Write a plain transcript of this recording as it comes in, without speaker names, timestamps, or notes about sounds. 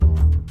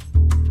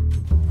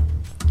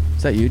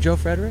Is that you, Joe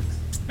Friedrichs?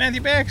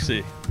 Matthew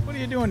Baxley, what are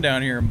you doing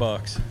down here in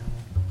Bucks?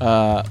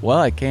 Well,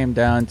 I came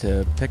down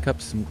to pick up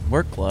some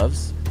work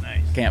gloves.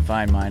 Nice. Can't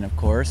find mine, of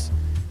course.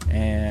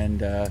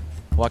 And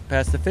walked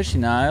past the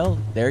fishing aisle.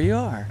 There you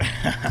are.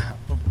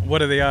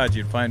 What are the odds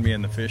you'd find me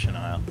in the fishing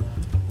aisle?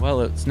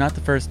 Well, it's not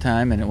the first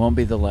time, and it won't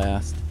be the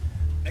last.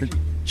 Actually,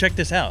 check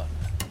this out.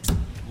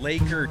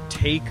 Laker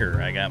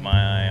Taker, I got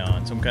my eye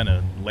on. Some kind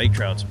of lake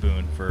trout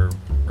spoon for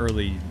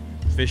early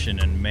fishing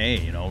in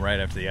May, right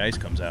after the ice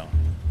comes out.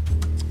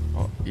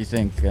 Oh, you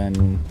think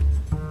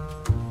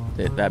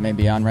that may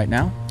be on right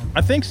now? I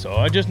think so.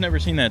 I just never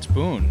seen that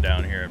spoon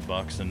down here at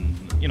Bucks, and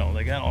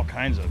they got all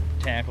kinds of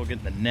tackle,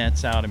 getting the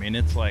nets out. I mean,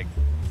 it's like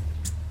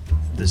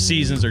the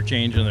seasons are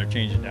changing. They're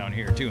changing down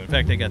here too. In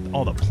fact, they got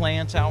all the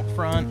plants out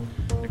front.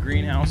 The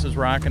greenhouse is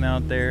rocking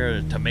out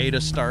there. The tomato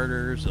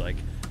starters, like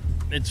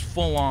it's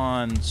full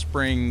on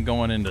spring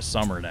going into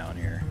summer down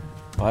here.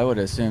 Well, I would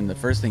assume the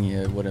first thing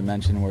you would have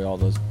mentioned were all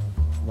those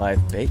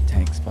live bait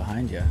tanks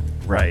behind you.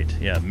 Right,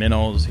 yeah,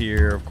 minnows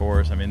here, of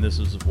course. I mean, this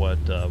is what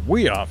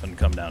we often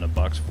come down to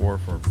Bucks for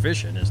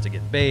fishing, is to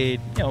get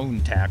bait,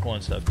 and tackle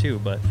and stuff too.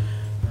 But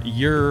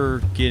you're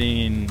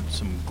getting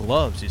some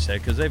gloves, you said,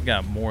 because they've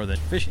got more than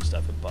fishing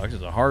stuff at Bucks.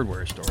 It's a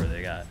hardware store.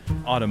 They got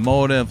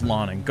automotive,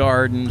 lawn and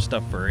garden,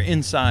 stuff for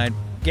inside,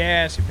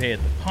 gas, you pay at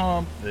the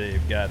pump.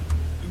 They've got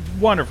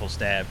wonderful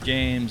staff.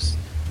 James,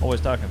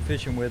 always talking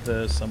fishing with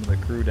us. Some of the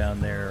crew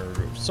down there are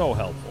so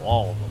helpful,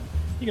 all of them.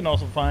 You can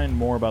also find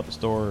more about the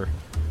store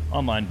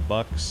online,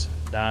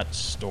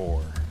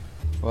 bucks.store.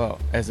 Well,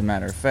 as a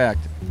matter of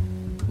fact,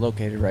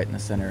 located right in the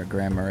center of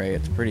Kramer,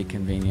 it's pretty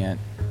convenient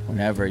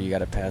whenever you got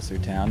to pass through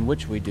town,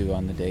 which we do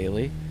on the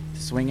daily,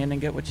 to swing in and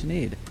get what you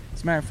need.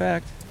 As a matter of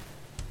fact,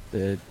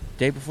 the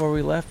day before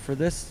we left for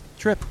this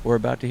trip we're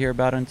about to hear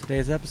about on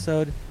today's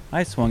episode,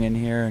 I swung in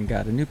here and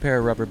got a new pair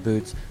of rubber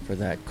boots for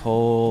that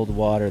cold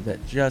water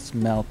that just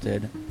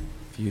melted a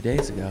few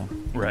days ago.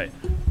 Right.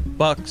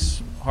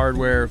 Bucks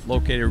Hardware,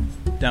 located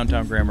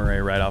downtown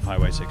Kramer, right off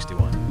Highway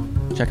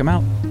 61. Check them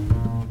out.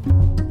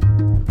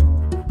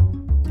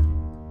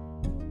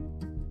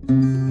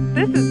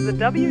 This is the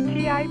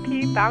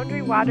WTIP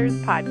Boundary Waters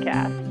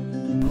Podcast.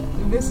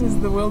 This is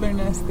the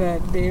wilderness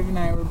that Dave and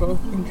I were both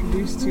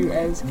introduced to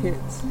as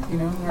kids.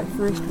 Our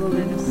first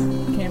wilderness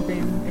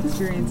camping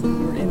experiences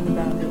were in the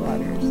Boundary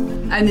Waters.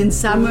 And in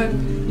summer,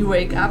 you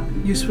wake up,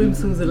 you swim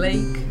through the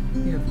lake,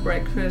 you have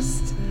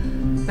breakfast.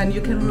 Then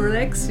you can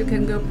relax, you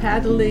can go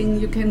paddling,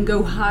 you can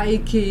go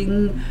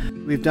hiking.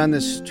 We've done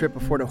this trip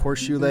before to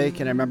Horseshoe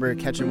Lake, and I remember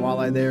catching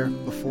walleye there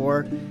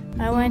before.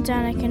 I went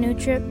on a canoe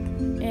trip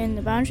in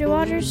the Boundary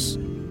Waters,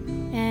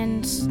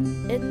 and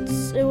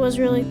it was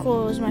really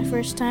cool. It was my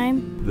first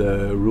time.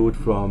 The route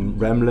from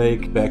Ram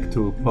Lake back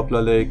to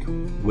Poplar Lake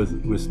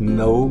with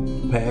no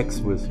packs,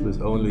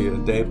 with only a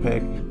day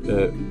pack,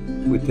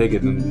 we take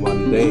it in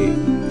one day.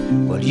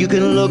 Well, you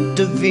can look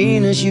to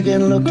Venus, you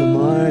can look to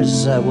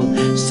Mars. I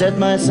will set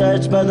my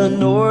sights by the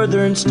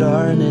northern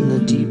star, and in the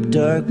deep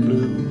dark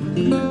blue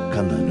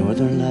come the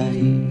northern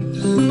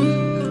lights.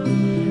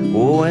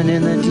 Oh, and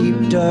in the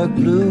deep dark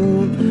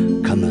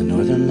blue come the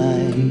northern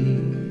lights.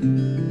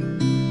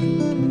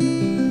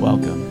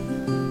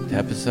 Welcome to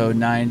episode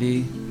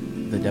 90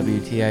 of the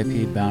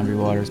WTIP Boundary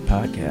Waters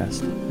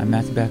Podcast. I'm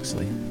Matthew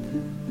Baxley.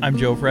 I'm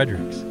Joe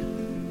Friedrichs.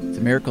 It's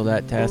a miracle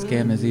that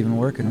Tascam is even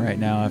working right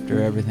now after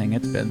everything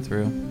it's been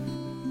through.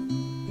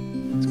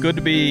 It's good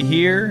to be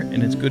here,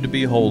 and it's good to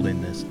be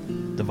holding this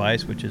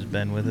device, which has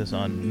been with us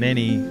on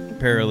many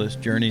perilous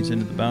journeys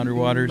into the Boundary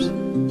Waters,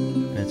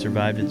 and it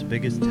survived its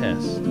biggest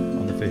test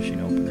on the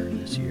fishing opener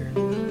this year.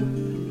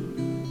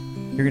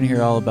 You're going to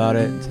hear all about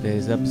it in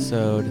today's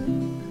episode.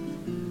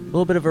 A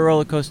little bit of a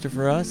roller coaster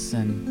for us,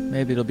 and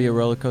maybe it'll be a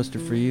roller coaster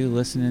for you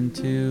listening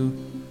to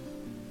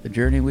the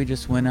journey we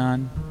just went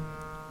on.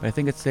 But I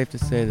think it's safe to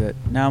say that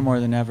now more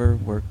than ever,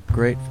 we're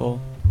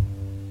grateful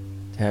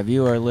to have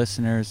you, our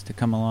listeners, to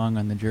come along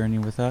on the journey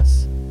with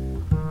us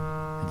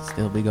and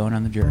still be going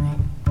on the journey.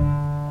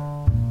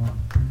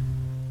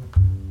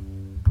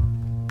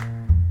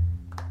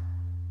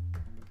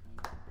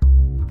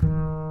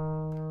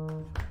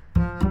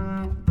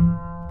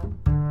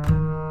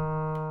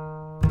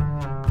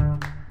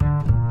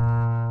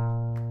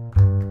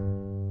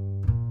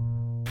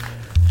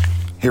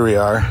 Here we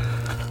are,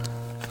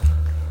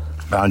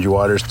 Boundary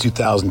Waters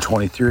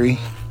 2023.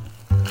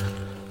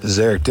 This is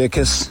Erik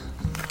Dickes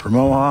from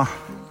Omaha.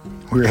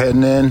 We're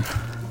heading in,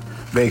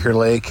 Baker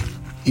Lake,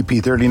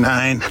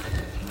 EP39.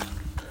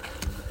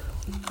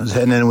 I was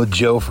heading in with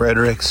Joe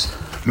Friedrichs,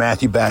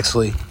 Matthew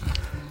Baxley,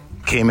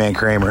 K-Man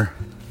Kramer.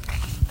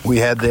 We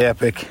had the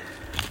epic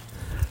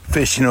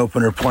fishing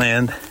opener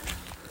planned.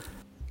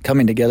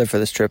 Coming together for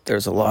this trip,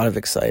 there's a lot of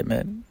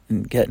excitement.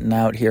 And getting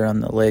out here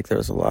on the lake, there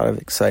was a lot of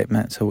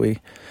excitement. So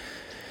we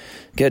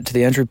get to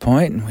the entry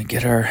point and we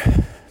get our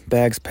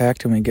bags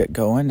packed and we get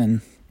going, and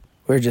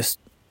we're just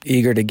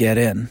eager to get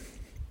in.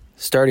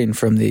 Starting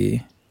from the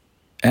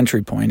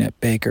entry point at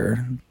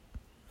Baker,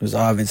 it was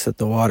obvious that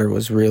the water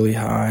was really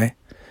high.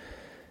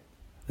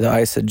 The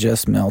ice had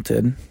just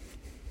melted.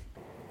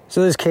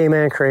 So this is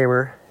K-Man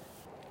Kramer.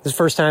 This is the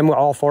first time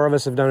all four of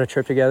us have done a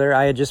trip together.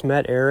 I had just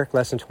met Erik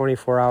less than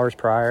 24 hours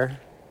prior,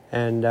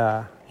 and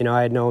I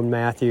had known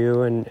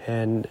Matthew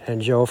and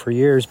Joe for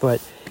years,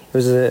 but it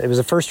was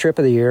the first trip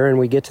of the year, and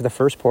we get to the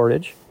first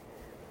portage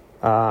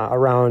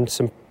around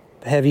some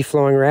heavy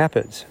flowing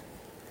rapids.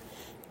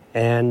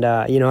 And,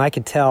 I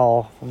could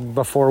tell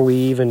before we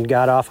even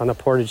got off on the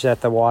portage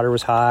that the water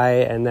was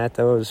high and that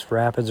those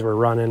rapids were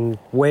running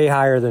way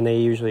higher than they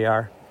usually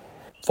are.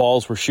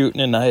 Falls were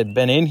shooting, and I had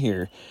been in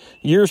here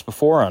years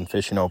before on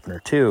Fishing Opener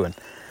too, and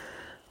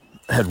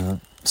had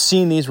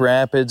seen these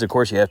rapids. Of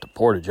course, you have to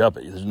portage up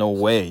it. There's no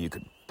way you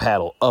could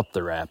paddle up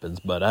the rapids,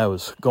 but I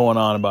was going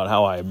on about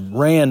how I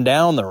ran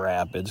down the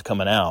rapids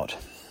coming out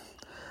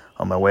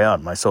on my way out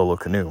in my solo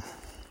canoe.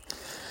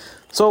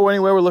 So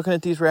anyway, we're looking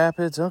at these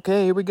rapids.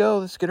 Okay, here we go.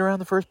 Let's get around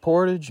the first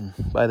portage. And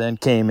by then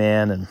came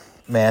in, and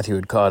Matthew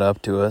had caught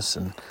up to us,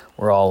 and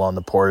we're all on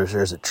the portage.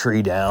 There's a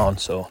tree down,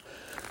 so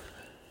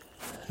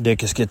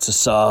Dickes gets a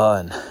saw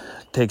and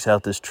takes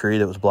out this tree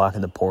that was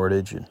blocking the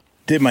portage. And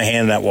did my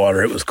hand in that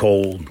water. It was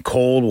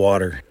cold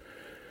water.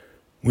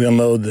 We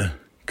unload the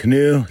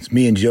canoe. It's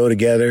me and Joe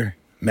together.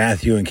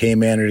 Matthew and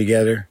K-Man are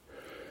together.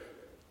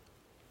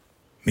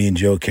 Me and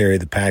Joe carry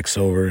the packs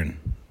over and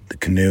the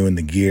canoe and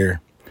the gear.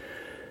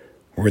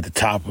 We're at the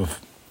top of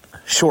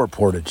short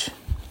portage.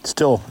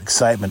 Still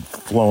excitement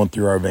flowing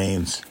through our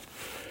veins.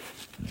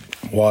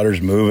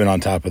 Water's moving on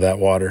top of that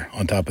water,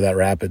 on top of that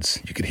rapids.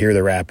 You could hear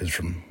the rapids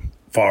from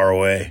far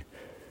away.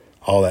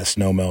 All that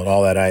snow melt,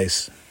 all that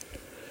ice.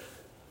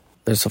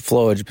 There's a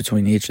flowage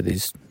between each of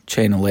these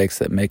chain of lakes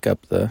that make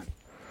up the,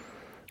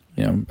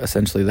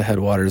 essentially the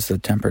headwaters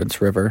of the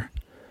Temperance River,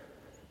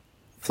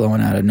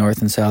 flowing out of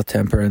North and South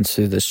Temperance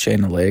through this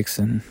chain of lakes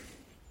and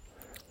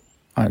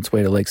on its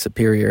way to Lake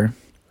Superior.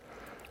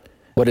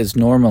 What is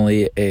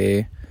normally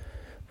a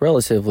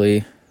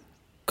relatively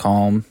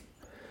calm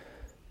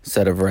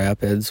set of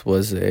rapids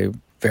was a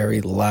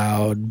very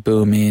loud,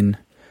 booming,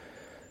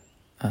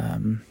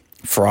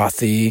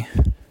 frothy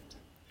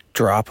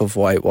drop of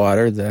white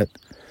water that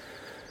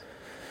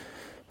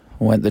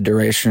went the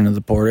duration of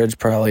the portage,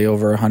 probably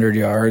over 100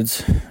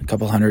 yards, a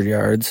couple hundred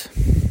yards.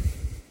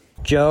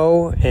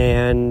 Joe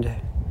and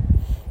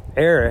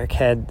Erik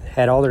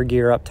had all their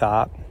gear up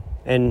top,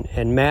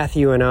 and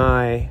Matthew and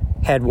I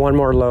had one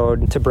more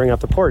load to bring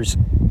up the portage.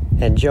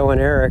 And Joe and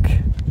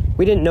Erik,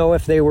 we didn't know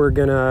if they were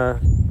going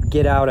to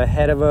get out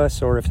ahead of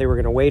us or if they were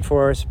going to wait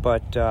for us,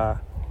 but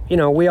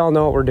we all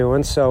know what we're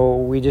doing, so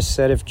we just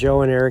said if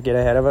Joe and Erik get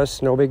ahead of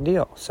us, no big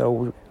deal.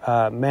 So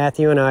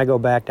Matthew and I go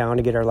back down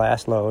to get our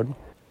last load.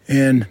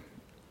 And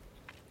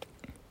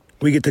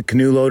we get the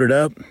canoe loaded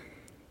up.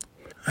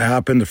 I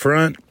hop in the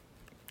front.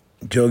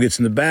 Joe gets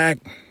in the back.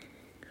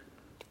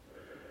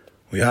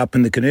 We hop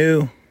in the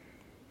canoe.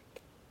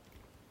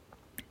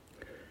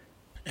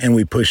 And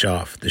we push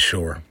off the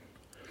shore.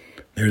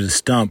 There's a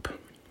stump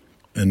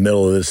in the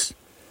middle of this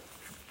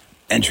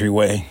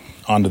entryway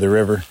onto the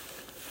river.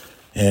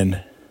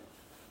 And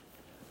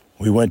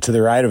we went to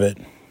the right of it,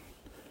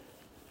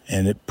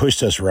 and it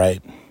pushed us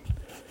right.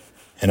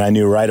 And I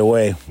knew right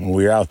away when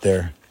we were out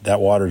there, that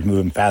water's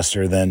moving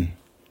faster than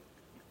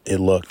it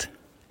looked.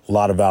 A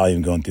lot of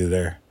volume going through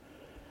there.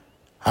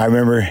 I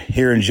remember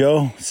hearing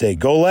Joe say,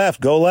 go left,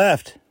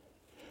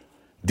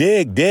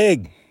 dig,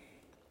 dig.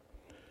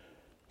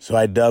 So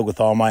I dug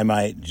with all my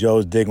might.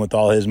 Joe's digging with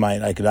all his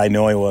might. I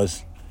know he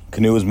was.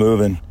 Canoe was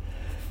moving.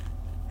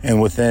 And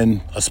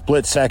within a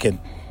split second,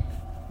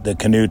 the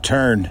canoe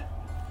turned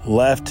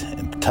left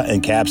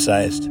and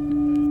capsized.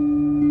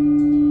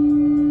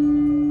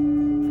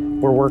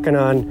 We're working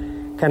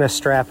on kind of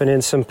strapping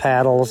in some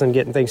paddles and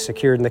getting things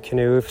secured in the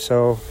canoe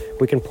so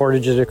we can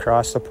portage it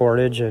across the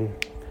portage. And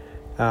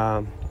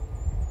all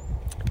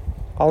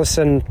of a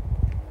sudden,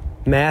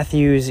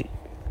 Matthew's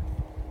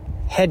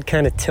head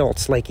kind of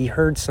tilts like he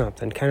heard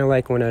something, kind of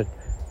like when a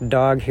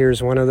dog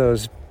hears one of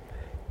those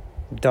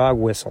dog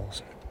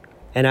whistles.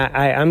 And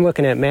I'm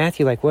looking at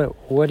Matthew like,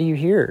 what do you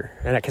hear?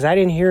 And because I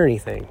didn't hear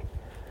anything.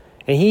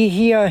 And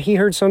he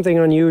heard something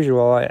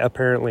unusual,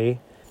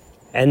 apparently.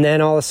 And then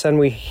all of a sudden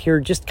we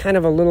hear just kind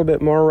of a little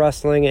bit more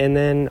rustling. And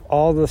then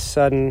all of a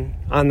sudden,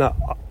 on the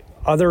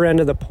other end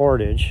of the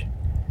portage,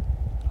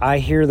 I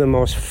hear the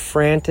most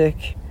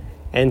frantic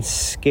and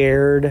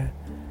scared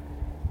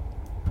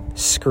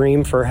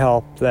scream for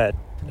help that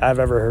I've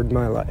ever heard in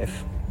my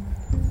life.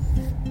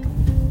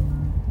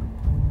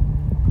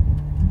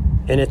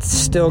 And it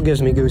still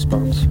gives me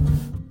goosebumps.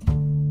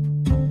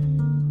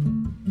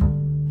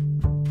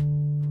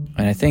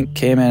 And I think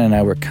K-Man and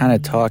I were kind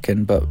of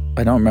talking, but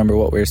I don't remember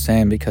what we were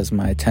saying because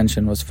my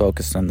attention was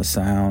focused on the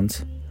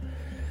sounds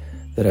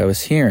that I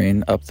was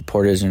hearing up the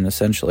portage and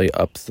essentially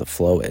up the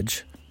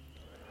flowage.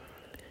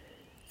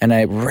 And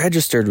I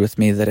registered with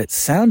me that it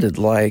sounded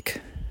like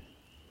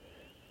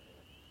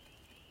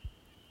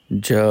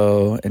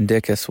Joe and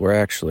Dickes were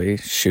actually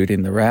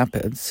shooting the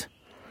rapids.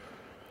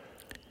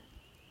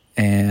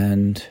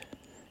 And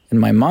In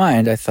my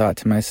mind, I thought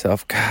to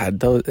myself,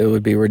 God, it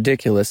would be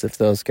ridiculous if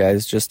those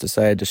guys just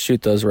decided to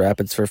shoot those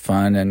rapids for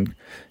fun and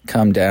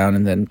come down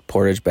and then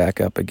portage back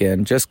up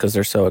again just because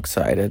they're so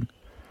excited.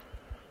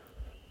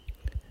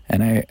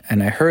 And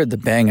I heard the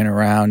banging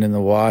around in the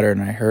water,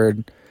 and I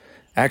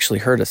actually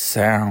heard a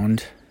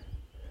sound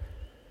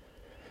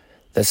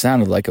that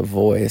sounded like a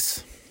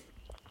voice,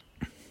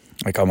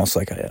 like almost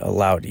like a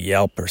loud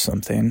yelp or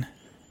something.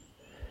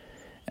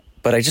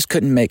 But I just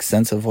couldn't make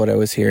sense of what I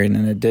was hearing,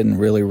 and it didn't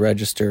really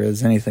register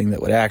as anything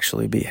that would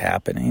actually be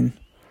happening.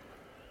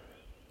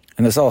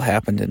 And this all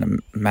happened in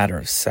a matter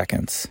of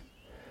seconds.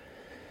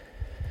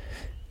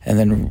 And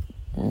then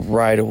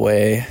right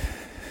away,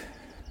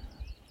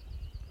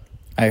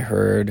 I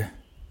heard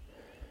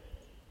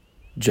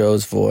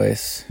Joe's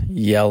voice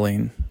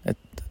yelling at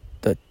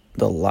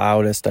the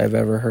loudest I've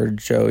ever heard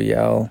Joe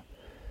yell,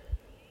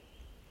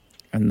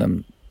 and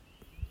the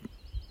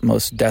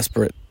most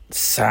desperate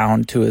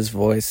sound to his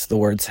voice, the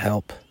words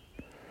help.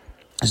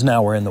 So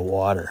now we're in the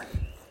water,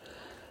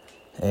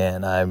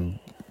 and I'm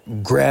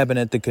grabbing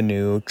at the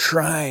canoe,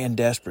 trying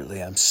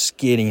desperately. I'm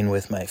skidding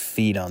with my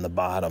feet on the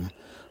bottom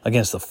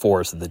against the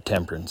force of the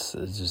Temperance.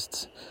 It's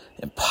just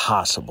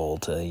impossible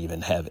to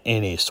even have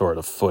any sort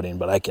of footing,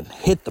 but I can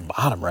hit the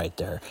bottom right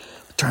there.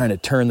 I'm trying to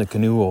turn the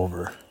canoe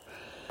over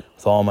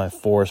with all my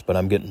force, but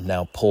I'm getting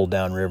now pulled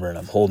down river, and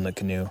I'm holding the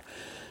canoe.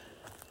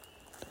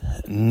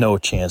 No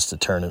chance to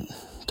turn it,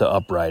 to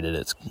upright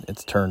it.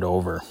 It's turned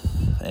over,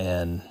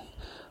 and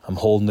I'm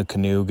holding the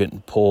canoe,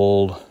 getting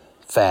pulled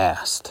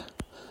fast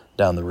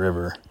down the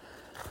river,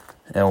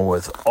 and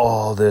with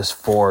all this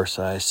force,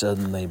 I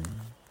suddenly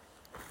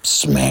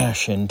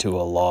smash into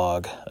a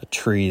log, a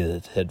tree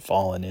that had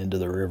fallen into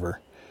the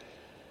river,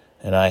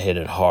 and I hit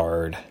it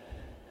hard,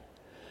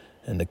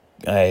 and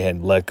I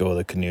had let go of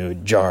the canoe.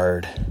 It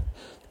jarred.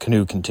 The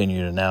canoe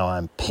continued, and now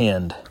I'm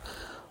pinned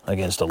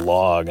against a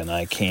log, and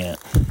I can't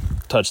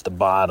touch the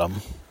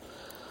bottom.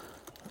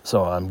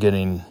 So I'm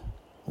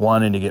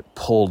wanting to get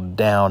pulled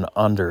down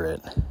under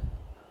it,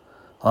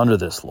 under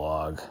this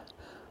log,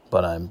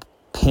 but I'm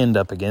pinned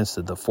up against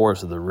it. The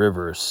force of the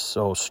river is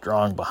so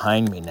strong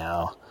behind me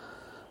now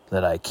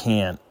that I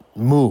can't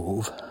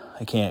move.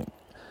 I can't,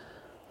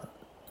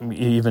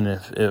 even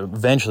if it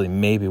eventually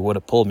maybe would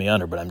have pulled me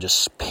under, but I'm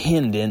just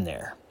pinned in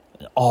there.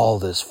 And all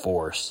this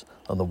force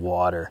of the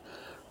water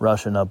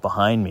rushing up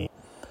behind me.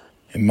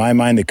 In my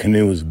mind, the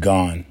canoe is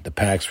gone. The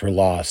packs were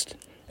lost.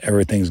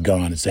 Everything's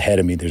gone. It's ahead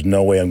of me. There's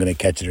no way I'm going to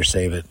catch it or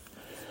save it.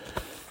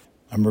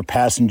 I remember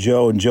passing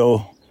Joe, and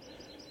Joe,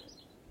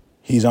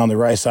 he's on the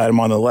right side. I'm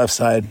on the left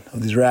side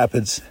of these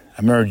rapids.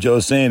 I remember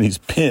Joe saying he's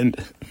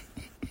pinned.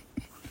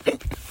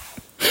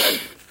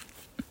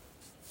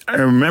 I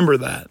remember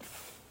that.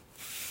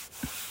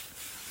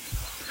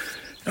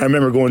 I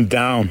remember going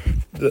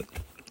down the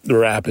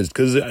rapids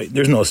because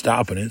there's no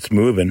stopping it. It's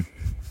moving.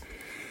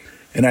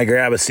 And I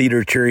grab a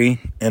cedar tree,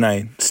 and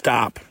I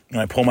stop, and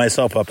I pull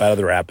myself up out of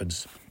the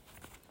rapids.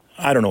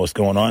 I don't know what's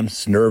going on.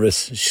 It's nervous,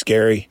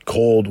 scary,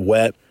 cold,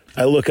 wet.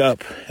 I look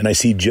up, and I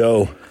see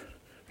Joe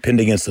pinned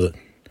against the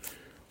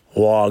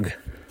log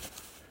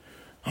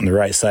on the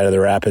right side of the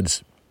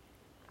rapids,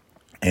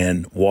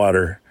 and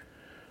water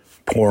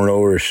pouring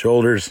over his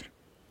shoulders,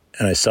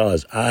 and I saw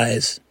his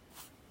eyes.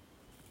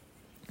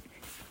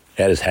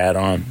 He had his hat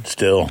on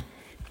still,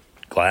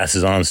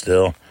 glasses on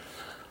still,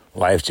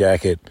 life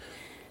jacket,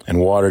 and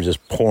water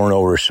just pouring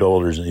over his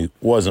shoulders, and he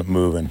wasn't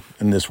moving.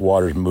 And this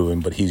water's moving,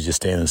 but he's just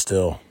standing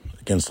still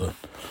against the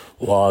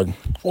log.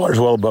 Water's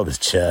well above his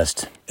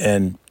chest,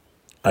 and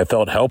I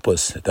felt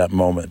helpless at that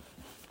moment.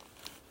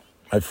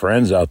 My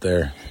friends out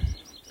there,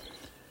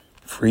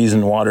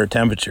 freezing water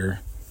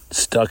temperature,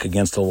 stuck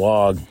against the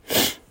log,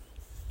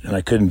 and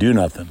I couldn't do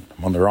nothing.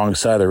 I'm on the wrong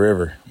side of the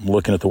river. I'm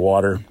looking at the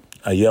water.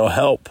 I yell,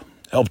 help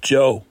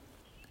Joe.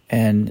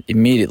 And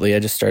immediately I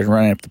just started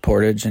running up the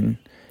portage, and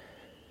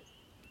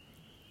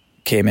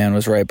K-Man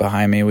was right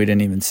behind me. We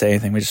didn't even say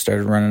anything. We just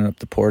started running up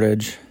the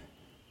portage.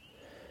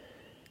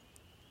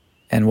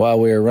 And while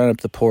we were running up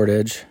the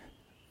portage,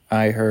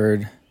 I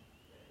heard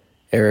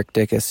Erik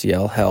Dickes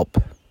yell, help,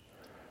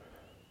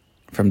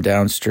 from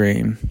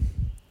downstream.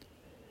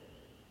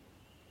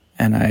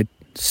 And I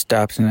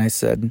stopped and I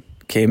said,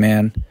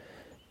 K-Man,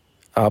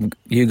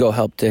 you go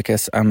help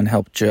Dickes. I'm going to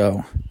help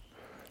Joe.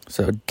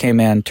 So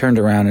K-Man turned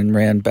around and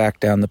ran back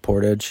down the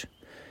portage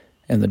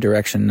in the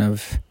direction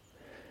of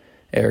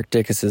Erik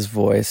Dickes'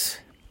 voice,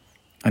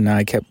 and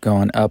I kept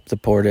going up the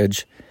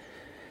portage,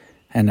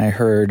 and I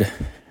heard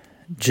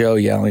Joe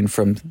yelling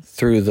from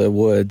through the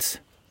woods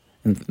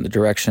in the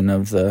direction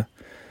of the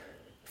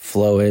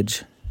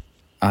flowage,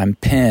 I'm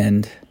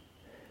pinned,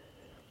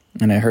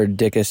 and I heard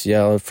Dickes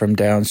yell from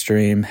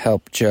downstream,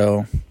 help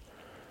Joe.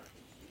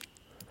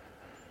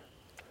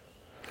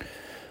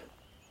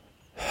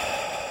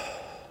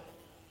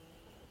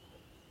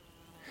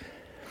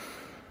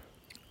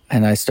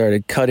 And I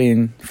started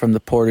cutting from the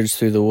portage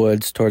through the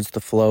woods towards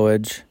the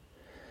flowage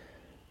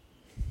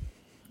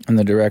in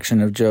the direction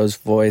of Joe's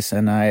voice.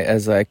 And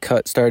as I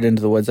started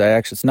into the woods,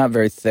 it's not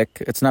very thick.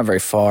 It's not very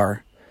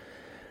far.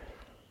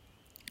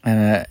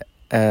 And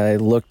I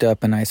looked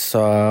up and I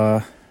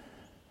saw,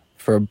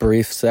 for a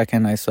brief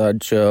second, I saw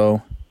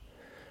Joe.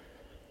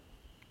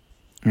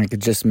 I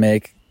could just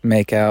make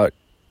out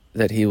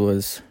that he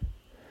was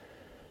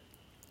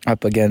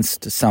up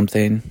against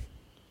something,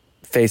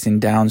 facing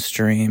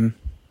downstream.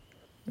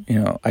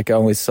 I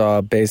always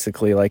saw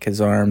basically like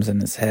his arms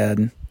and his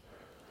head,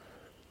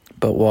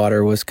 but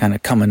water was kind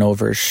of coming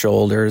over his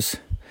shoulders.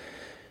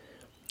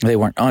 They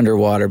weren't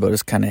underwater, but it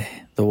was kind of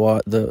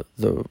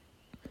the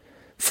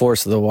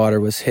force of the water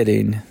was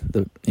hitting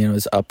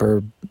his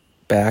upper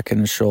back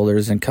and his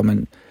shoulders and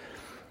coming,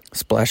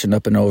 splashing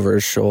up and over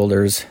his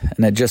shoulders.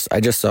 And I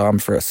just saw him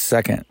for a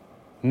second.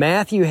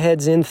 Matthew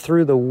heads in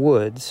through the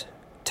woods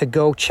to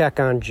go check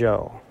on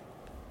Joe.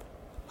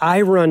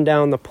 I run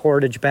down the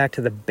portage back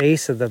to the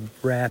base of the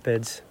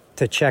rapids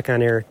to check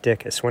on Erik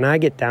Dickes. When I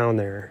get down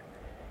there,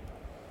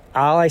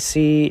 all I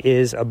see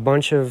is a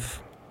bunch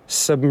of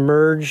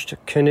submerged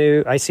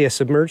canoe. I see a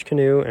submerged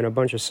canoe and a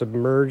bunch of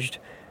submerged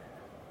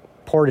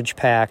portage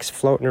packs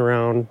floating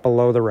around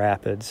below the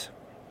rapids.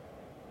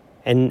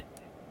 And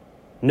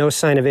no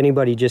sign of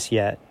anybody just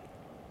yet.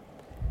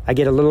 I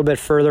get a little bit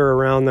further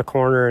around the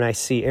corner and I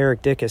see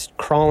Erik Dickes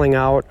crawling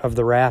out of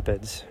the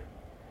rapids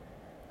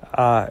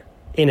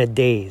in a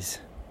daze.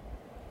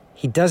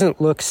 He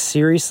doesn't look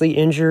seriously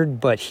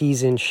injured, but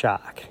he's in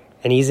shock.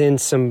 And he's in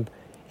some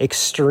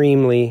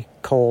extremely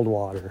cold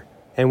water.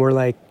 And we're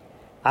like,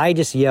 I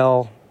just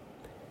yell,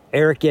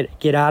 Erik,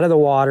 get out of the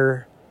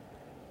water,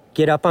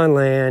 get up on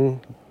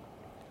land.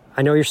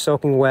 I know you're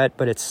soaking wet,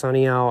 but it's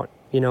sunny out.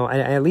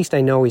 At least I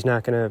know he's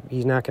not gonna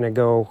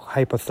go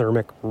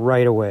hypothermic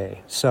right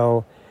away.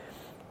 So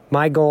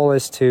my goal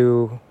is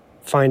to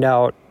find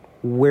out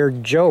where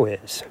Joe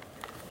is.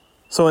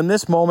 So in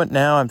this moment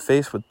now, I'm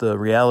faced with the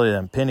reality that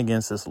I'm pinned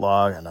against this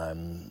log, and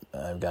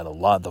I've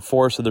got the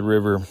force of the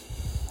river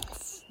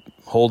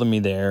holding me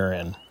there,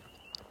 and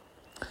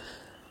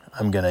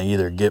I'm gonna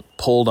either get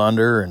pulled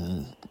under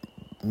and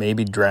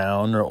maybe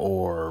drown,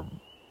 or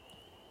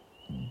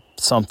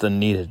something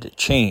needed to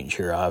change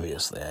here,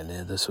 obviously. I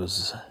knew this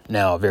was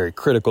now a very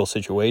critical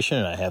situation,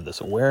 and I have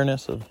this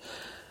awareness of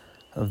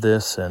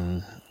this,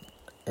 and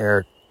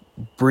Erik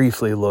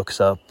briefly looks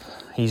up.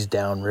 He's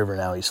downriver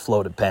now. He's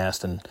floated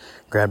past and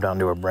grabbed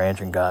onto a branch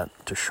and got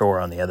to shore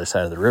on the other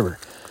side of the river.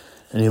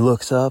 And he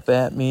looks up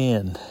at me,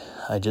 and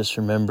I just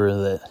remember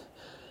that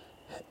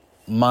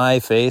my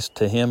face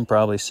to him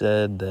probably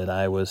said that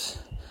I was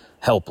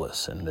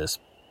helpless in this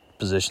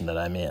position that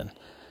I'm in.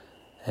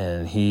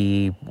 And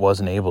he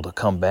wasn't able to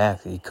come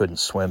back. He couldn't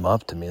swim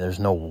up to me. There's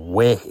no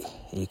way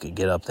he could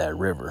get up that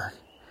river.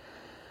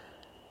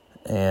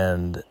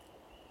 And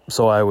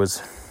so I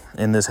was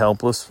in this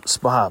helpless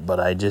spot, but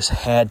I just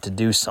had to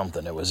do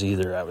something. It was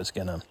either I was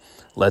going to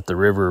let the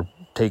river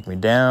take me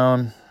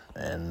down,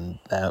 and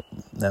that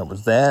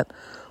was that,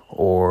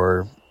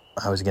 or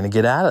I was going to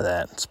get out of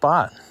that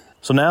spot.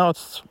 So now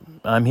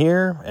I'm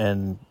here,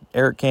 and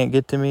Erik can't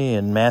get to me,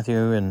 and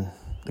Matthew and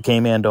the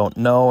K-Man don't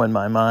know in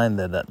my mind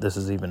that this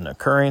is even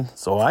occurring.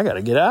 So I got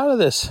to get out of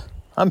this.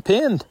 I'm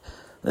pinned.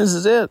 This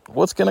is it.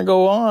 What's going to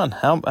go on?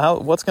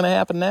 What's going to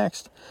happen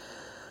next?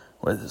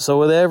 So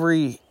with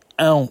every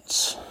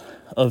ounce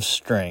of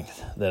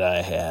strength that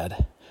I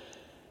had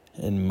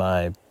in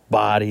my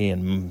body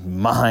and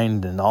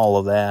mind and all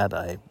of that,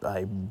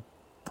 I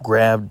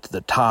grabbed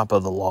the top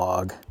of the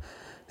log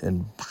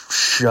and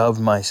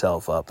shoved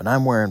myself up. And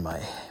I'm wearing my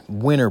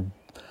winter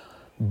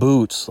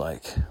boots,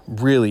 like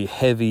really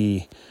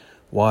heavy,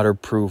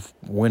 waterproof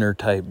winter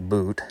type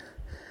boot,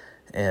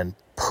 and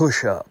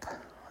push up.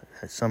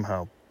 I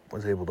somehow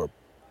was able to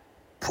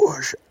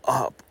push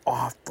up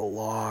off the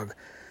log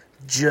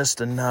just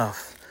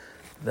enough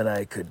that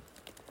I could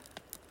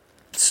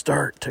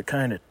start to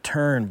kind of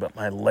turn, but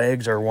my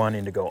legs are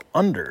wanting to go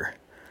under,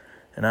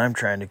 and I'm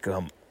trying to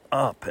come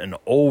up and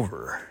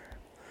over.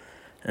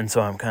 And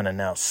so I'm kind of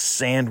now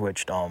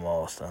sandwiched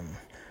almost. I'm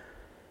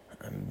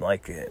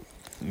like,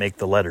 make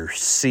the letter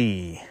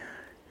C,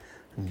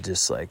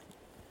 just like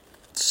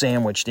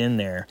sandwiched in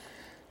there.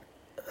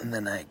 And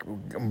then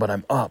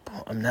I'm up.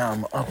 I'm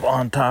up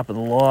on top of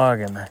the log,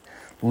 and I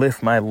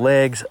lift my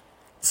legs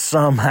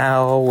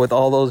somehow with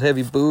all those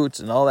heavy boots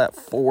and all that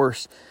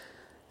force,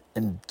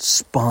 and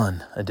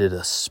spun. I did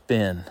a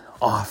spin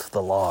off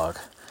the log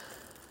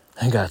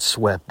and got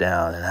swept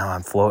down, and now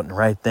I'm floating.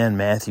 Right then,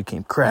 Matthew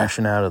came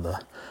crashing out of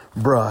the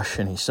brush,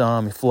 and he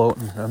saw me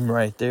floating. I'm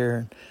right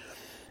there.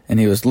 And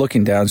he was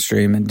looking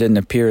downstream and didn't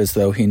appear as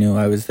though he knew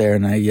I was there,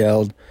 and I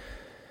yelled,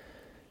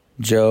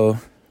 "Joe,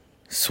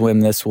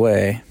 swim this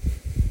way."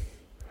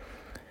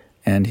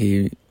 And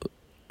he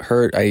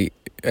heard, I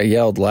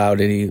yelled loud,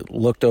 and he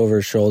looked over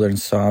his shoulder and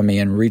saw me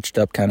and reached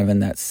up kind of in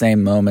that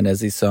same moment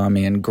as he saw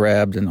me and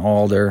grabbed an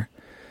alder.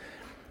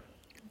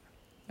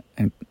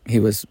 And he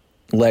was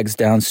legs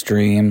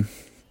downstream,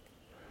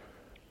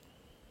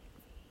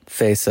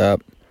 face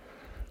up,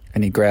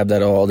 and he grabbed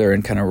that alder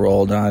and kind of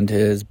rolled onto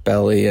his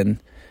belly and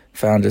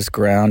found his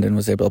ground and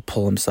was able to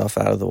pull himself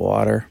out of the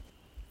water.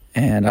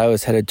 And I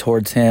was headed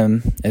towards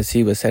him as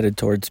he was headed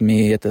towards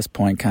me at this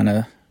point, kind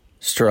of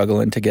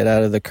struggling to get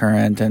out of the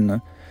current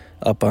and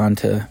up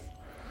onto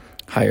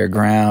higher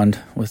ground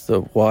with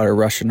the water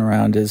rushing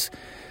around his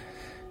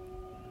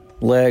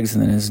legs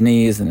and then his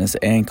knees and his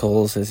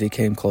ankles as he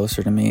came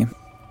closer to me.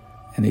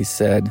 And he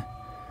said,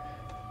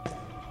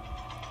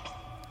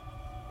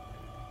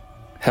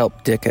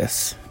 "Help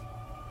Dickes."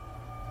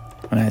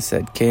 And I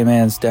said,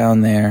 "K-Man's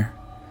down there.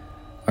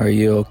 Are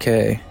you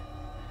okay?"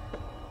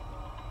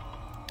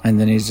 And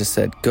then he just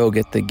said, "Go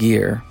get the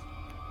gear."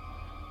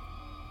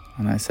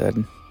 And I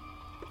said,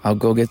 "I'll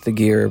go get the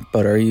gear,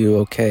 but are you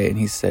okay?" And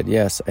he said,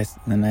 "Yes."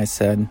 And I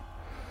said,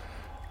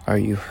 "Are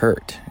you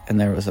hurt?" And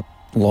there was a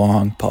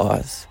long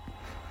pause.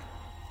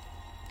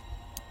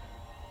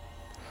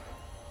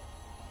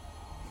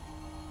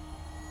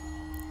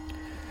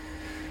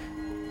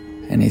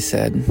 And he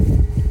said,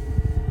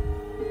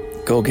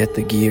 "Go get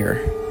the gear."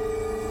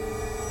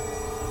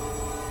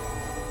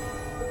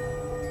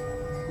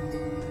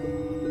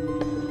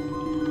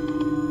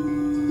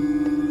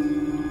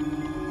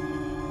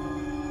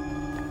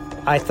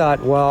 I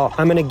thought, well,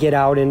 I'm going to get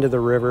out into the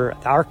river.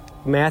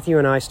 Matthew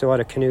and I still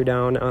had a canoe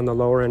down on the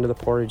lower end of the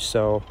portage,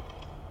 so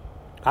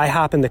I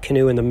hop in the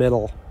canoe in the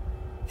middle.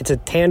 It's a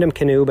tandem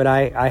canoe, but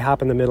I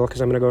hop in the middle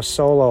because I'm going to go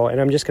solo,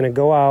 and I'm just going to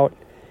go out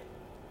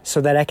so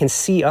that I can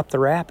see up the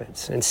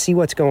rapids and see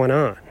what's going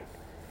on.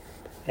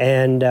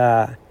 And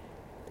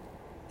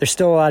there's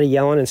still a lot of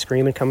yelling and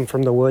screaming coming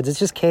from the woods. It's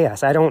just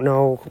chaos. I don't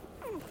know.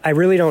 I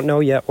really don't know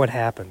yet what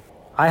happened.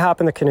 I hop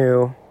in the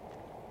canoe.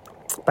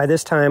 By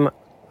this time,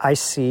 I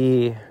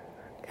see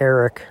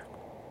Erik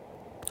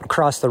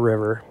across the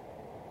river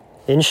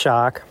in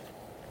shock,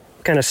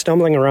 kind of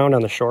stumbling around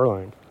on the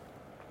shoreline.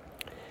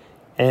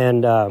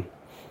 And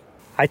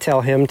I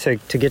tell him to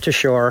get to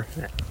shore.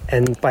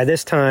 And by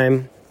this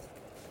time,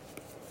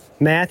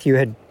 Matthew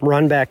had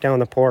run back down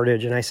the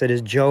portage, and I said,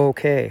 "Is Joe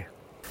okay?"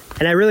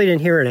 And I really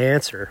didn't hear an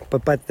answer.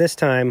 But this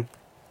time,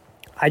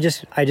 I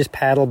just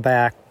paddled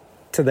back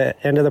to the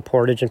end of the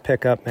portage and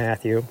pick up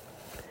Matthew.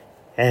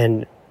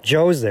 And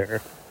Joe's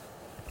there.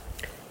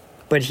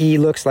 But he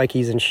looks like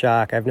he's in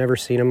shock. I've never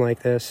seen him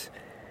like this.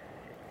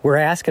 We're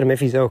asking him if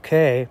he's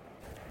okay,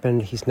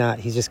 and he's not.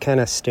 He's just kind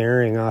of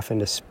staring off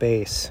into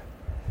space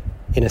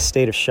in a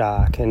state of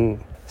shock.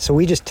 And so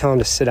we just tell him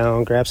to sit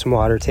down, grab some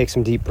water, take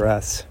some deep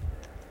breaths.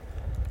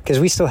 Because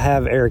we still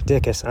have Erik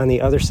Dickes on the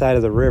other side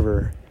of the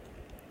river,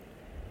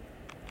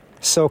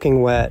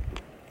 soaking wet,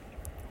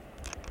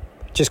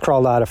 just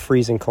crawled out of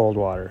freezing cold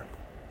water.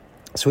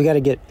 So we got to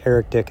get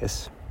Erik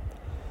Dickes.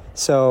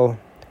 So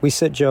we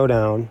sit Joe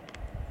down.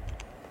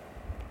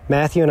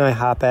 Matthew and I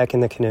hop back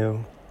in the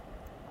canoe.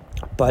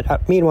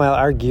 But meanwhile,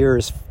 our gear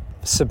is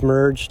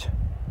submerged.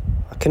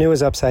 The canoe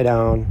is upside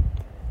down,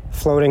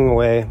 floating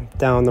away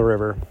down the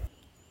river.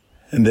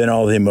 And then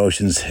all the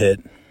emotions hit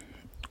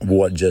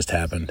what just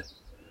happened.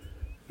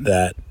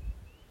 That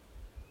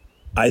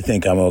I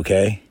think I'm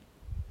okay.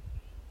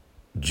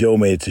 Joe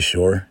made it to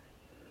shore.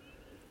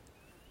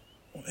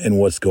 And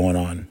what's going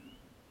on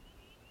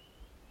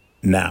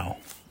now?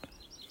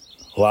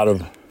 A lot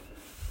of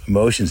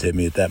emotions hit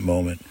me at that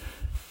moment.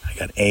 I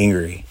got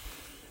angry.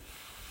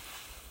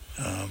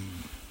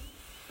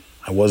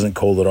 I wasn't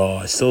cold at all.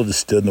 I still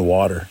just stood in the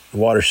water. The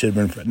water should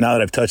have been, now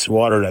that I've touched the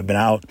water and I've been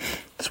out,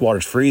 this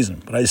water's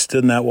freezing. But I just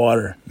stood in that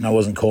water and I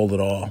wasn't cold at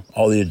all.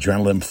 All the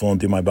adrenaline flowing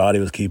through my body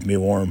was keeping me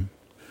warm.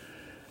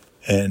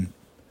 And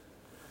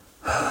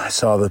I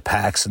saw the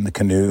packs in the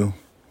canoe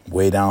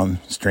way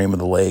downstream of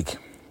the lake.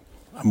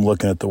 I'm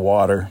looking at the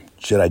water.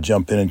 Should I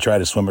jump in and try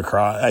to swim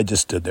across? I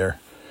just stood there.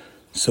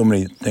 So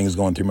many things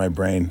going through my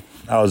brain.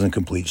 I was in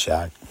complete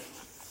shock.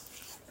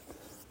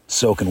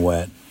 Soaking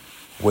wet.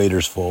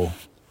 Waders full.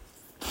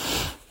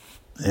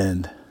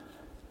 And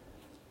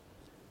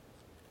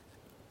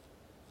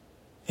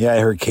yeah, I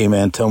heard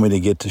K-Man tell me to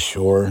get to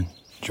shore,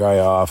 dry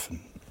off.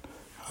 And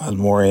I was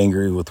more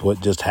angry with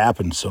what just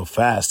happened so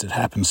fast. It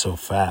happened so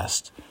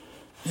fast.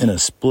 In a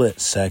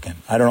split second.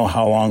 I don't know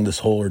how long this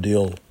whole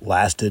ordeal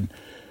lasted.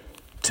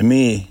 To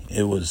me,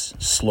 it was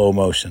slow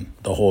motion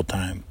the whole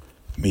time.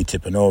 Me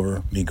tipping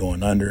over, me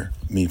going under,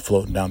 me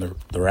floating down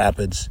the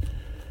rapids.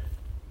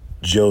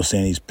 Joe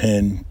saying he's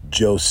pinned.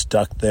 Joe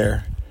stuck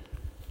there,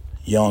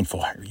 yelling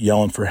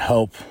for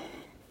help,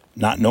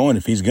 not knowing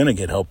if he's going to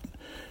get help.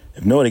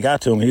 If nobody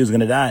got to him, he was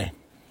going to die.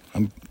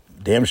 I'm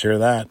damn sure of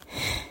that.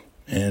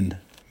 And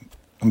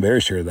I'm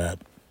very sure of that.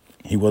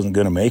 He wasn't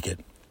going to make it.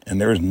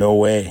 And there was no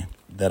way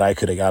that I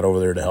could have got over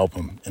there to help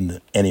him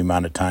in any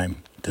amount of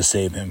time to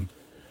save him.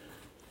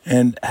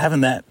 And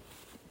having that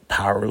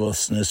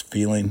powerlessness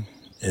feeling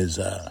is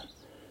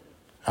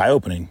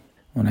eye-opening.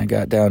 When I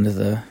got down to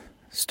the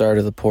start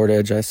of the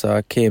portage, I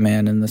saw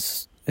K-Man in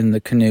the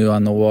canoe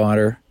on the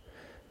water,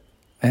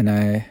 and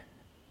I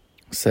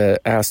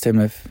asked him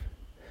if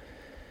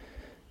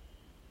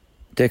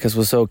Dickes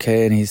was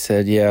okay, and he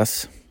said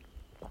yes.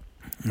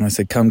 And I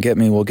said, "Come get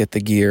me, we'll get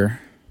the gear."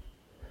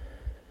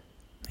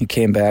 He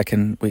came back,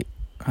 and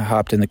I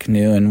hopped in the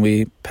canoe, and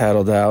we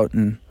paddled out,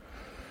 and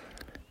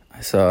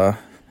I saw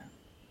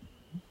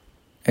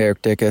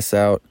Erik Dickes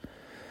out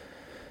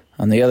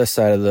on the other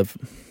side of the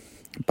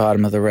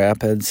bottom of the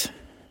rapids,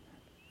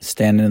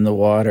 standing in the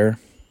water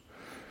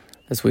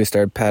as we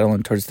started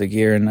paddling towards the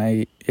gear, and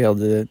I yelled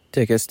to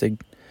Dickes to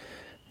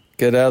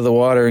get out of the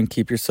water and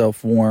keep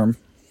yourself warm.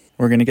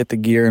 We're going to get the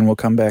gear and we'll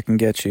come back and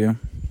get you.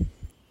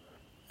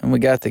 And we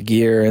got the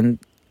gear and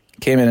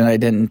came in, and I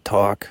didn't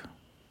talk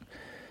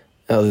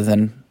other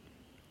than,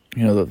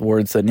 the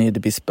words that needed to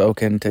be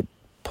spoken to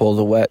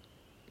pull a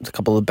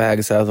couple of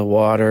bags out of the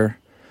water.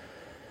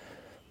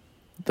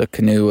 The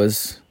canoe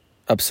was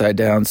upside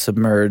down,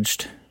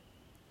 submerged.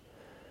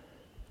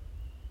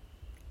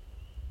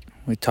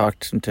 We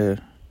talked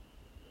to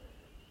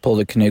pull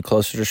the canoe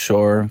closer to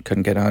shore.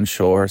 Couldn't get on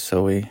shore,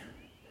 so we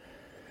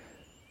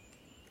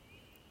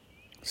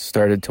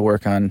started to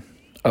work on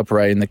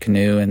uprighting the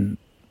canoe, and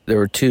there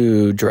were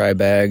 2 dry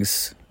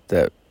bags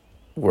that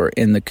were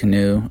in the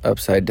canoe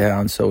upside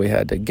down, so we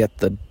had to get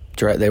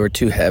they were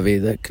too heavy.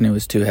 The canoe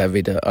was too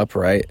heavy to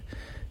upright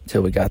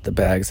until we got the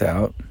bags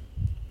out.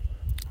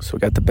 So we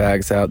got the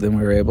bags out, then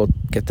we were able to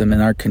get them in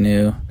our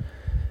canoe.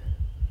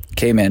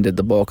 K-Man did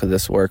the bulk of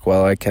this work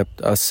while I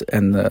kept us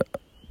and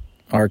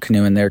our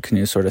canoe and their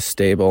canoe sort of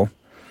stable.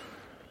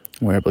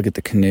 We were able to get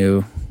the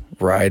canoe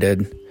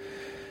righted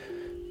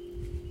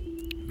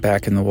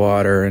back in the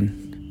water, and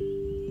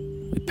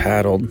we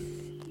paddled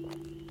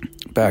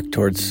back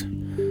towards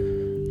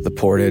the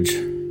portage.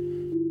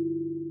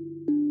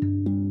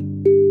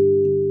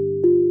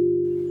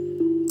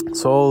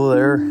 So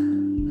they're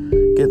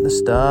getting the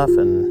stuff,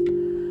 and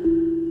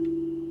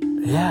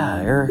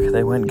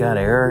they went and got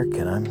Erik,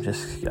 and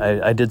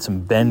I did some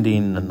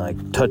bending and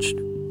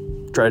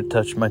tried to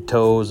touch my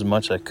toes as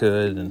much as I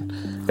could,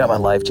 and got my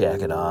life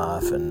jacket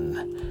off and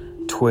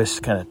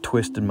kind of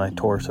twisted my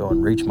torso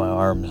and reached my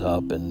arms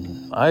up,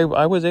 and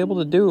I was able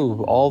to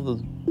do all the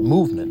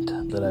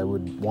movement that I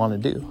would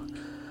want to do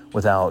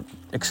without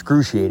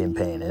excruciating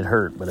pain. It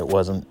hurt, but it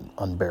wasn't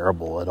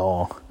unbearable at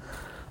all.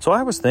 So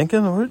I was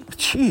thinking,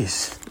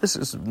 geez, this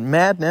is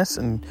madness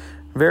and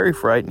very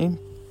frightening.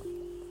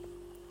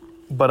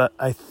 But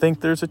I think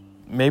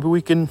maybe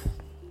we can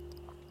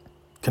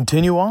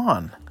continue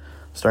on.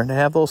 Starting to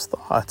have those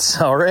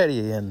thoughts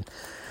already. And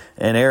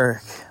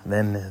Erik,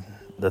 then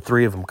the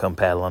 3 of them come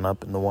paddling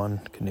up in the one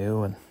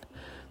canoe, and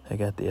they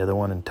got the other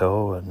one in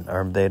tow,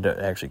 or they'd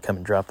actually come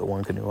and drop the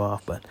one canoe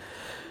off, but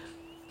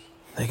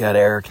they got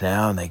Erik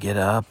now, and they get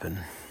up, and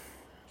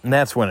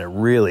that's when it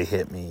really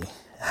hit me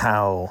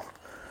how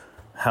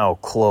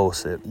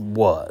close it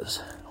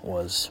was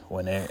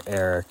when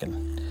Erik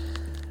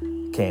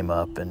came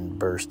up and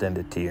burst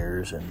into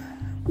tears.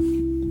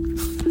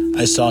 And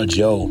I saw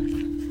Joe,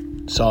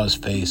 saw his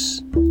face,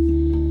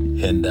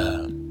 and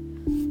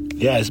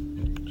I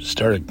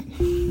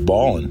started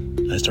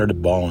bawling. I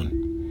started bawling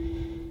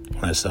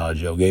when I saw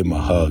Joe. Gave him a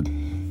hug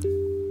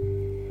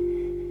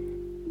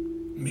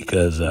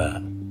because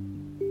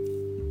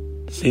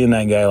seeing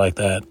that guy like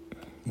that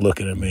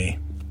looking at me,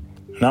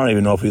 and I don't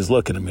even know if he was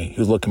looking at me. He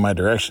was looking my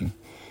direction.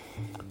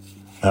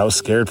 I was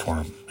scared for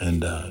him,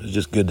 and it was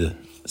just good to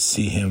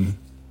see him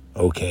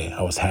okay.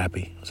 I was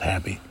happy.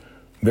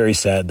 Very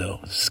sad, though.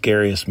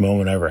 Scariest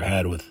moment I ever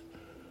had with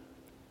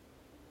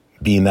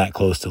being that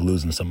close to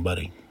losing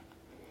somebody.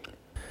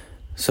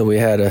 So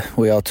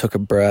we all took a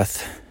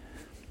breath.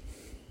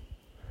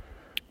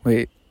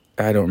 I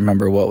don't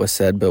remember what was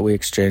said, but we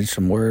exchanged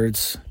some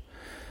words.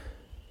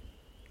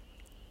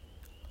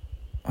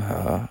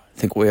 I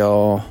think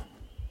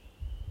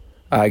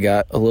I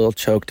got a little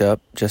choked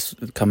up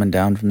just coming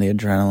down from the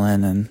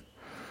adrenaline,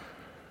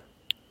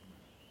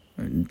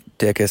 and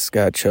Dickes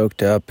got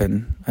choked up,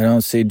 and I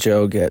don't see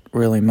Joe get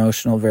really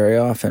emotional very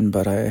often,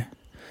 but I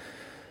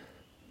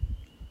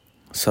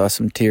saw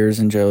some tears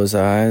in Joe's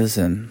eyes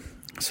and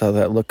saw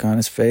that look on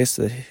his face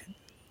that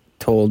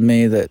told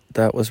me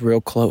that was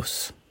real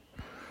close.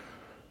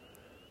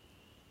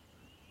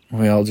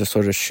 We all just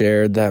sort of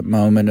shared that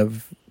moment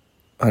of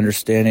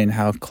understanding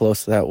how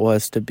close that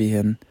was to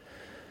being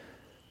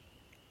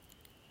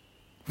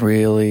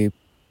really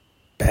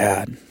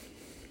bad.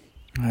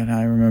 And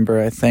I remember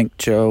I thanked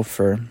Joe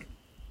for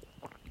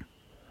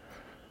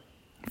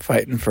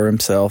fighting for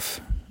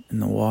himself in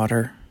the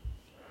water.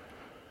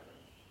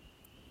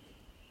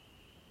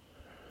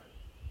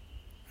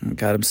 And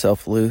got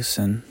himself loose,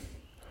 and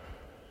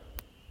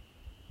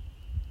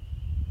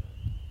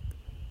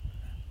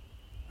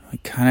we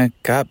kind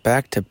of got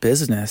back to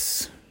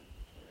business.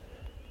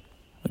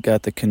 We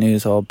got the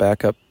canoes all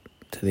back up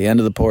to the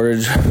end of the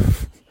portage,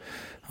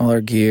 all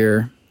our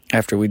gear,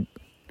 after we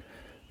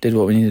did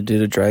what we needed to do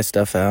to dry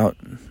stuff out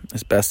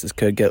as best as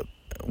could, get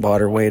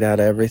water weight out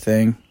of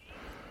everything.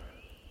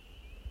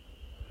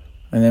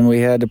 And then we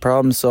had to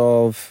problem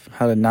solve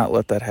how to not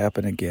let that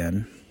happen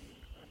again.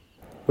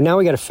 Now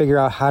we got to figure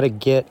out how to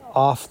get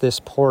off this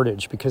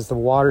portage because the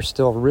water's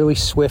still really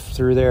swift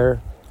through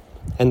there,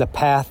 and the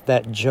path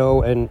that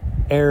Joe and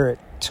Erik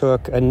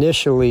took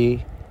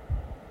initially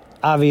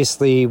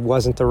obviously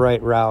wasn't the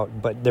right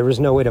route, but there was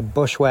no way to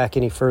bushwhack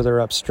any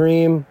further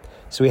upstream,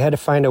 so we had to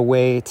find a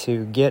way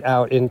to get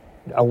out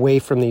away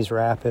from these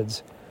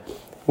rapids.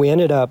 We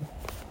ended up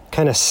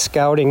kind of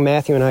scouting.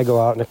 Matthew and I go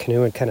out in a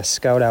canoe and kind of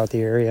scout out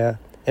the area.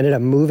 Ended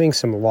up moving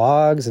some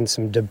logs and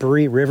some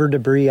debris, river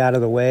debris, out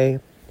of the way.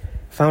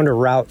 Found a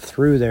route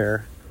through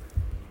there,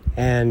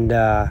 and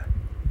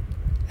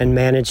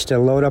managed to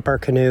load up our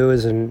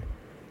canoes and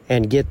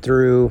get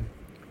through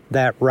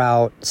that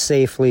route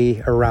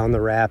safely around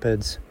the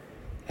rapids.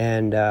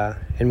 And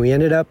we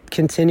ended up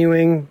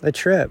continuing the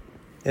trip.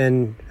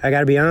 And I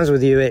got to be honest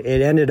with you,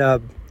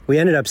 we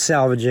ended up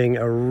salvaging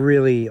a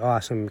really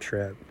awesome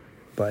trip.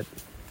 But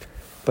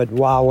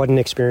wow, what an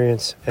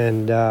experience.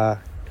 And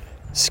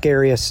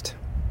scariest,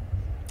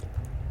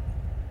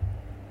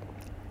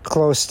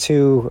 close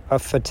to a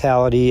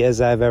fatality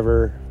as I've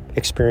ever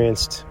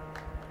experienced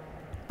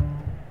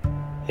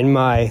in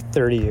my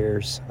 30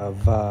 years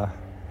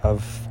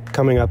of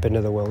coming up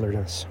into the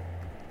wilderness.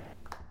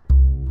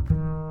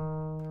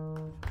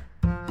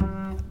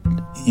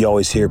 You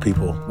always hear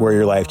people, wear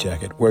your life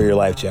jacket, wear your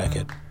life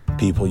jacket.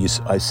 People,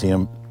 I see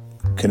them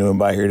canoeing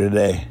by here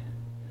today.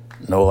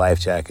 No life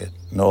jacket,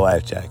 no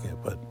life jacket.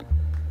 But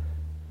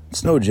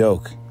it's no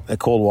joke. That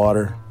cold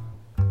water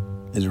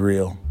is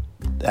real.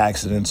 The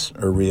accidents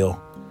are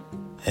real.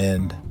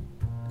 And,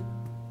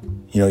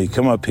 you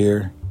come up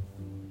here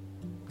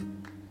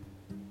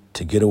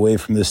to get away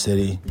from the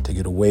city, to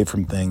get away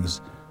from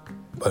things.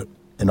 But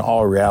in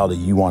all reality,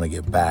 you want to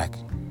get back.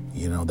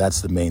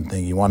 That's the main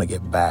thing. You want to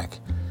get back.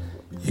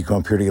 You come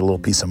up here to get a little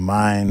peace of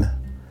mind,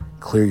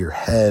 clear your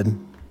head,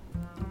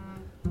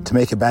 to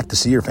make it back to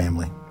see your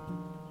family.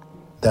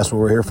 That's what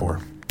we're here for.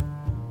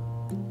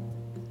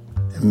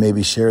 And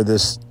maybe share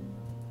this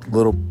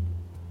little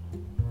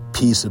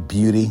piece of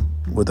beauty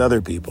with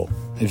other people.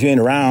 If you ain't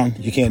around,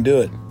 you can't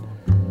do it.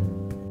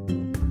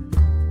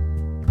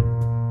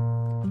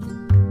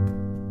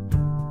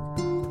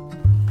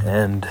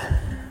 And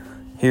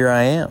here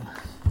I am,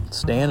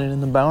 standing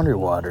in the Boundary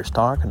Waters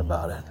talking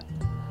about it.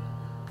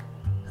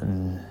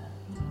 And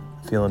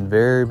feeling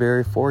very,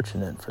 very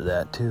fortunate for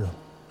that too.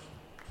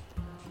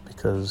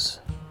 Because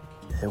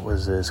it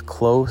was as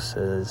close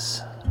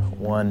as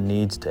one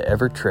needs to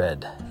ever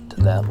tread to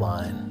that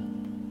line.